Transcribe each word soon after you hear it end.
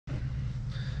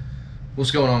What's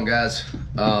going on, guys?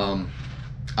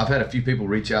 I've had a few people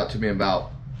reach out to me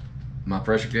about my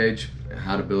pressure gauge,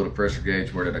 how to build a pressure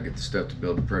gauge, where did I get the stuff to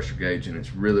build a pressure gauge, and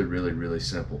it's really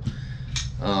simple.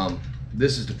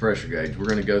 This is the pressure gauge. We're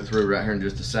going to go through right here in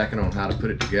just a second on how to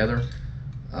put it together.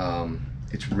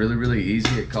 It's really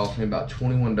easy. It cost me about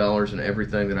 $21, and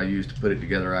everything that I used to put it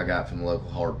together I got from the local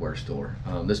hardware store.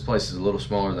 This place is a little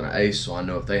smaller than an Ace, so I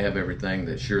know if they have everything,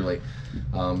 that surely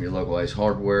your local Ace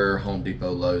Hardware, Home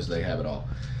Depot, Lowe's, they have it all.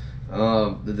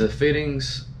 The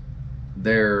fittings,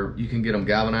 you can get them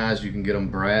galvanized, you can get them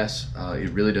brass.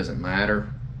 It really doesn't matter,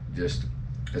 just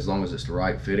as long as it's the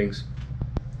right fittings.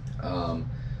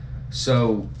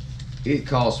 So it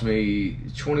cost me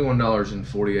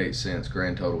 $21.48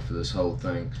 grand total for this whole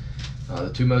thing.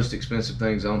 The two most expensive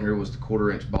things on here was the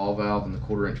 1/4-inch ball valve and the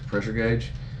 1/4-inch pressure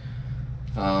gauge.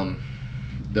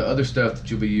 The other stuff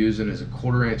that you'll be using is a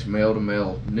 1/4-inch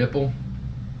male-to-male nipple,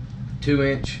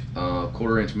 2-inch,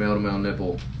 1/4-inch male-to-male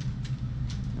nipple,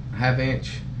 1/2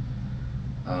 inch,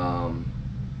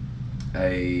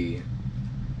 a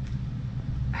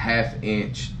 1/2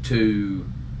 inch to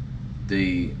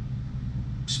the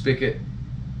spigot,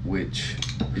 which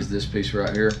is this piece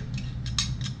right here,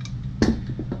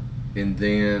 and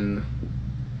then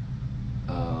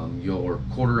your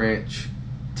 1/4-inch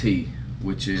T,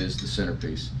 which is the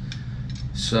centerpiece.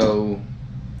 So,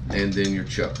 and then your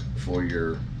chuck for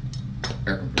your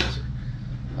air compressor.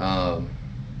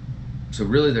 So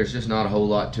really there's just not a whole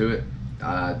lot to it.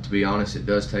 To be honest, it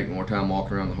does take more time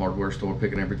walking around the hardware store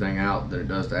picking everything out than it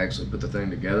does to actually put the thing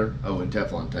together. Oh, and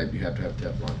Teflon tape. You have to have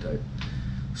Teflon tape.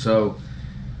 So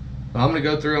I'm going to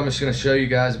go through, I'm just going to show you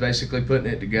guys basically putting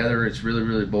it together. It's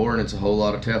really boring. It's a whole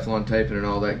lot of Teflon taping and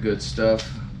all that good stuff.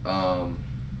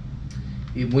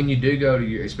 When you do go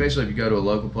to especially if you go to a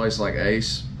local place like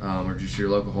Ace, or just your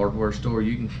local hardware store,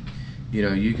 you can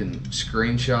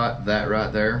screenshot that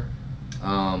right there.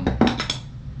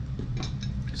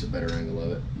 It's a better angle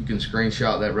of it. You can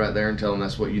screenshot that right there and tell them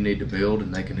that's what you need to build,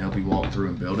 and they can help you walk through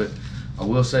and build it. I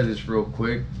will say this real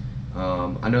quick.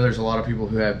 I know there's a lot of people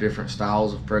who have different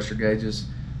styles of pressure gauges,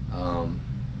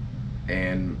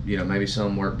 and maybe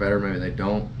some work better, maybe they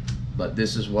don't, but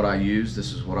this is what I use.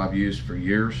 This is what I've used for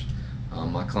years.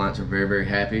 My clients are very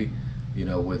happy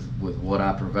with what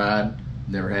I provide.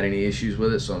 Never had any issues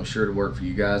with it, so I'm sure to work for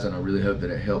you guys, and I really hope that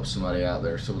it helps somebody out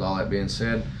there. So with all that being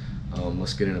said,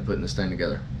 let's get into putting this thing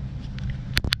together.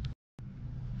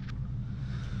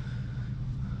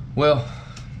 Well,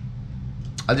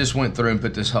 I just went through and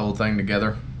put this whole thing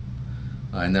together,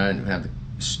 and then I didn't have the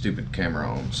stupid camera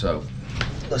on, so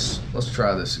let's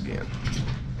try this again.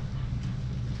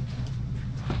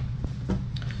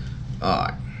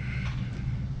 Alright,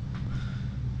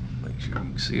 make sure you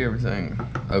can see everything.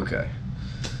 Okay,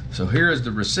 so here is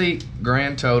the receipt.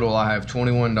 Grand total, I have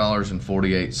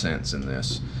 $21.48 in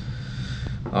this.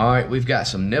 Alright, we've got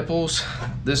some nipples.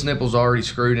 This nipple's already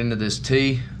screwed into this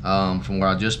T from where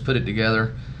I just put it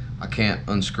together. I can't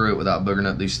unscrew it without boogering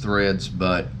up these threads,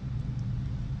 but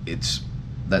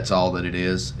that's all that it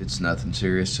is. It's nothing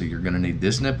serious. So you're gonna need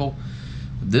this nipple.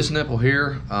 This nipple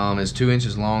here is 2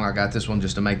 inches long. I got this one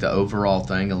just to make the overall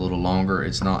thing a little longer.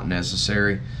 It's not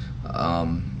necessary,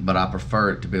 but I prefer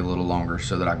it to be a little longer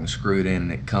so that I can screw it in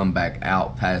and it come back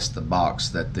out past the box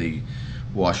that the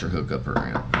washer hookups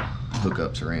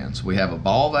are in. So we have a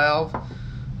ball valve.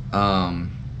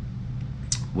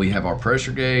 We have our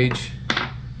pressure gauge.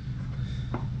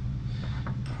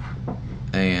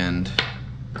 And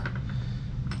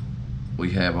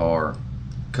we have our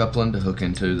coupling to hook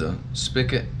into the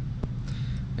spigot,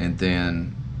 and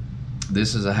then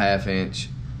this is a 1/2 inch.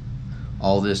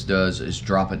 All this does is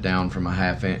drop it down from a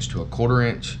 1/2 inch to a 1/4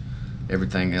 inch.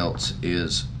 Everything else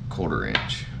is 1/4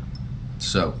 inch.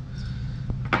 So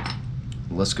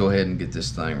let's go ahead and get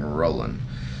this thing rolling.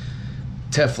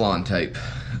 Teflon tape.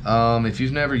 If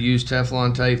you've never used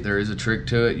Teflon tape, there is a trick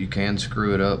to it. You can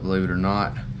screw it up, believe it or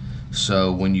not.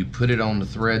 So when you put it on the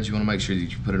threads, you want to make sure that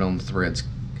you put it on the threads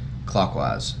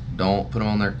clockwise. Don't put them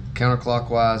on there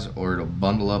counterclockwise, or it'll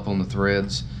bundle up on the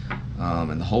threads,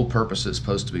 and the whole purpose it's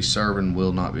supposed to be serving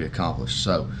will not be accomplished.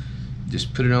 So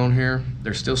just put it on here.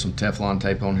 There's still some Teflon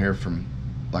tape on here from,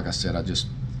 like I said, I just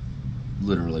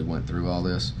literally went through all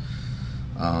this.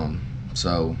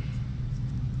 So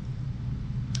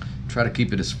try to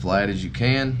keep it as flat as you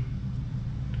can.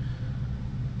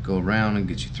 Go around and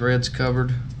get your threads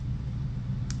covered,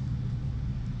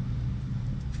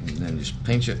 and then just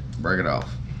pinch it, break it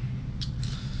off.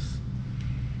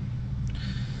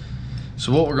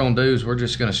 So what we're going to do is we're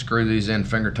just going to screw these in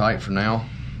finger tight for now,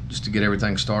 just to get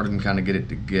everything started and kind of get it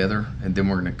together, and then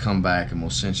we're going to come back and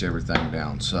we'll cinch everything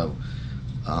down. So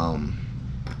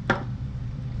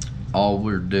all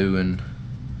we're doing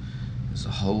is a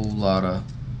whole lot of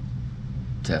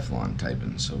Teflon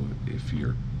taping. So if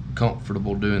you're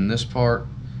comfortable doing this part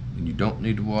and you don't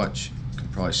need to watch, you can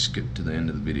probably skip to the end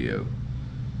of the video.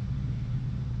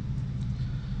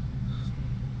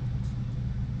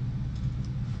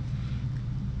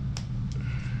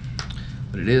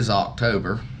 But it is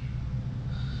October,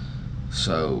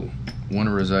 so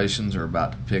winterizations are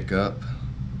about to pick up.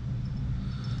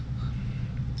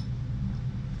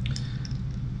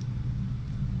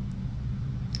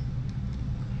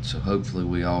 So hopefully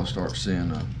we all start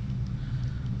seeing a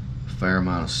fair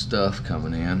amount of stuff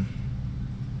coming in.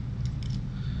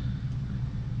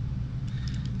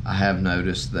 I have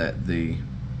noticed that the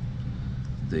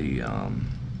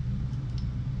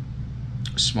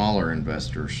smaller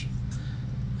investors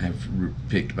have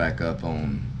picked back up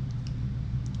on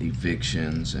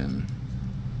evictions and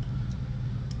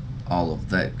all of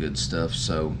that good stuff,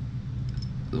 so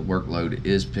the workload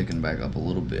is picking back up a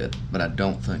little bit, but I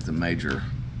don't think the major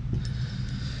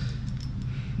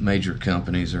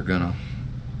companies are gonna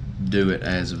do it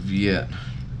as of yet.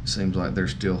 It seems like they're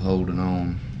still holding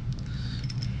on.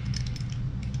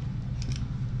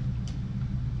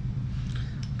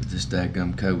 But this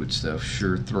dadgum COVID stuff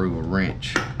sure threw a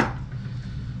wrench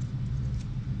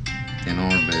in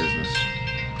our business.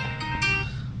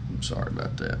 I'm sorry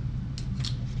about that.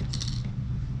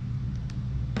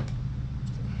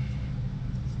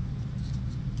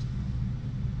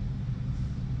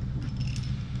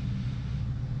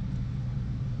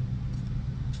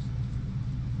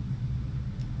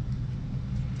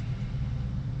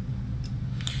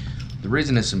 The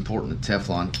reason it's important to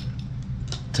Teflon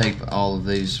tape all of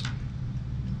these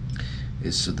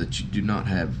is so that you do not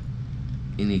have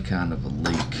any kind of a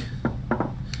leak.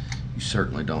 You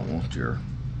certainly don't want your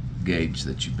gauge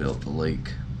that you built to leak.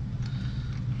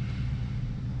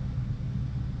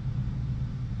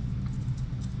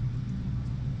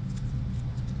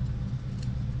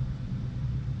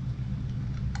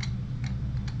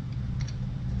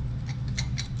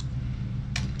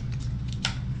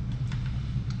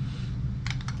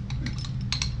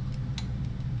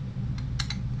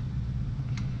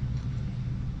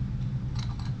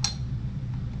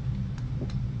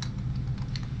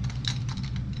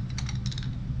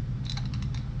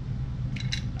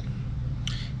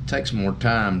 Takes more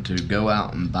time to go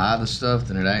out and buy the stuff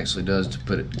than it actually does to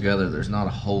put it together. There's not a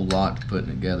whole lot to putting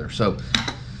together. So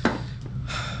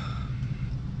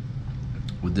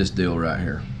with this deal right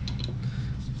here,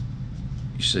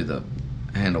 you see the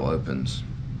handle opens.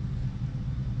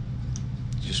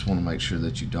 You just want to make sure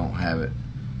that you don't have it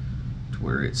to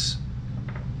where it's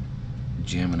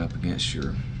jamming up against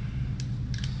your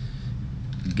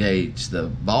gauge. The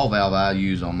ball valve I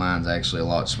use on mine is actually a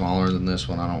lot smaller than this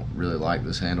one. I don't really like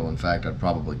this handle. In fact, I'd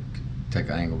probably take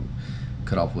an angle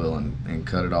cut off wheel and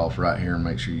cut it off right here and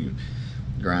make sure you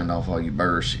grind off all your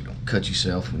burrs so you don't cut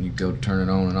yourself when you go to turn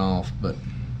it on and off. But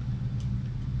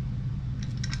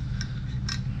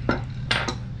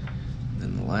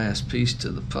then the last piece to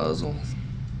the puzzle.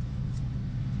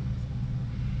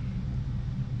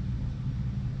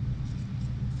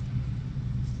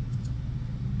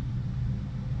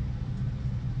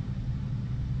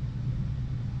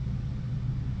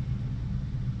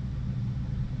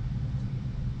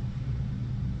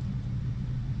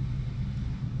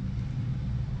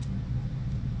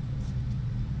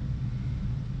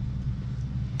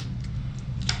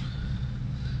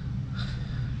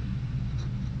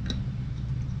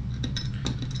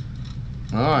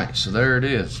 Alright, so there it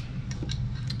is.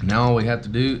 Now all we have to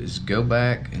do is go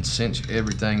back and cinch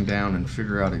everything down and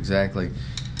figure out exactly,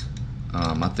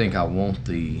 I think I want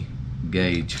the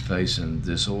gauge facing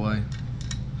this way,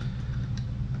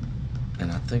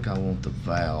 and I think I want the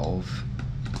valve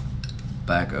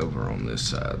back over on this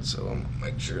side, so I'm gonna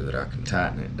make sure that I can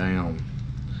tighten it down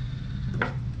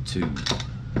to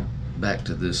back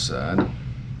to this side.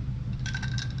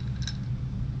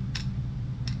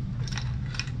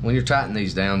 When you're tightening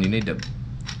these down, you need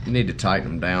to tighten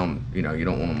them down. You know, you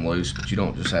don't want them loose, but you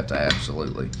don't just have to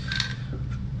absolutely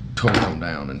torque them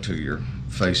down until your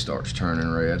face starts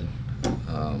turning red.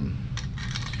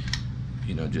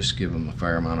 You know, just give them a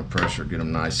fair amount of pressure, get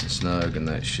them nice and snug, and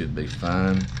that should be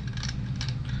fine.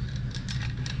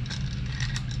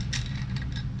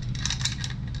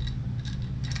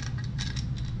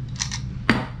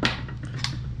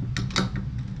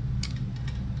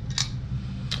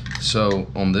 So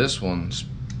on this one,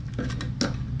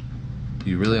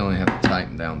 you really only have to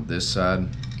tighten down this side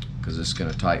because it's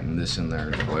going to tighten this in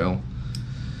there as well.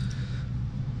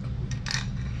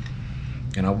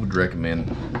 And I would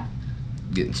recommend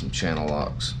getting some channel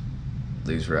locks.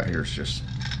 These right here is just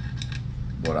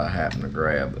what I happened to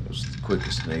grab that was the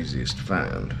quickest and easiest to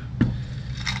find.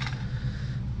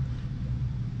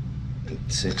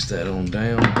 6 that on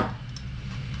down.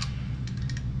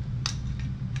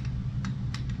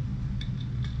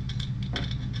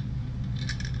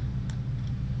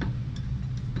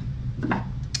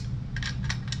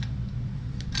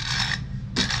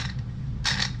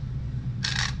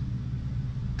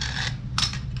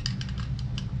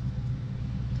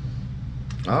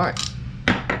 All right.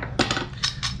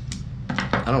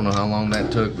 I don't know how long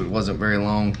that took, but it wasn't very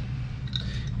long.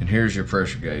 And here's your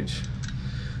pressure gauge.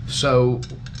 So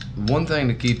one thing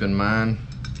to keep in mind,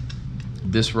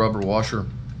 this rubber washer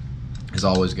has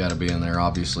always got to be in there.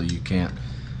 Obviously you can't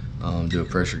do a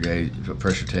pressure gauge, a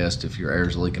pressure test if your air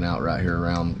is leaking out right here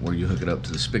around where you hook it up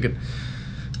to the spigot.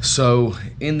 So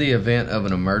in the event of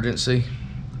an emergency,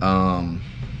 I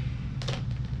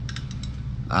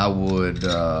would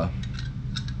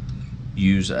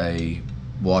use a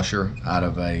washer out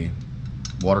of a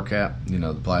water cap. You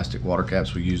know, the plastic water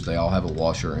caps we use, they all have a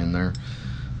washer in there.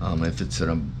 If it's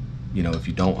if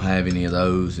you don't have any of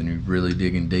those and you're really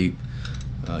digging deep,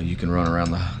 you can run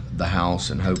around the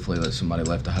house and hopefully that somebody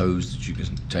left a hose that you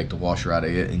can take the washer out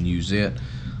of it and use it.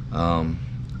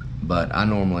 But I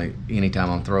normally,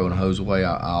 anytime I'm throwing a hose away,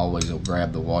 I always will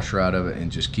grab the washer out of it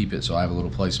and just keep it, so I have a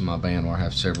little place in my van where I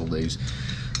have several of these.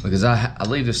 Because I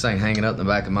leave this thing hanging up in the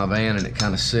back of my van and it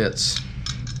kind of sits,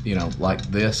 you know, like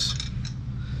this.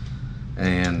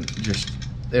 And just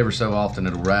every so often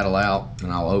it'll rattle out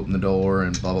and I'll open the door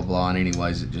and blah, blah, blah. And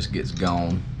anyways, it just gets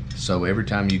gone. So every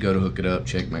time you go to hook it up,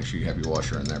 make sure you have your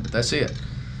washer in there. But that's it.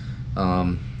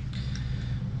 You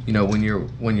know, when you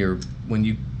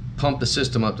pump the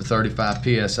system up to 35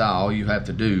 PSI, all you have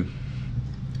to do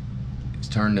is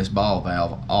turn this ball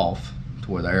valve off to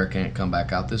where the air can't come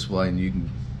back out this way, and you can,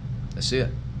 that's it.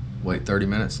 Wait 30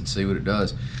 minutes and see what it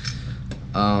does.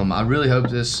 I really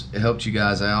hope it helped you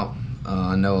guys out.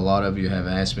 I know a lot of you have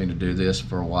asked me to do this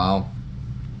for a while.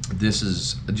 This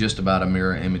is just about a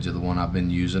mirror image of the one I've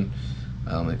been using,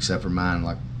 except for mine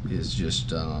is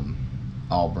just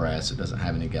all brass. It doesn't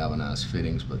have any galvanized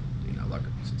fittings, but you know, like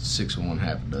 6 of one,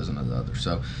 half a dozen of the other.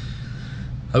 So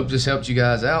hope this helped you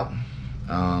guys out.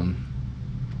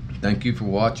 Thank you for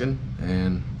watching,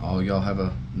 and all y'all have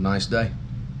a nice day.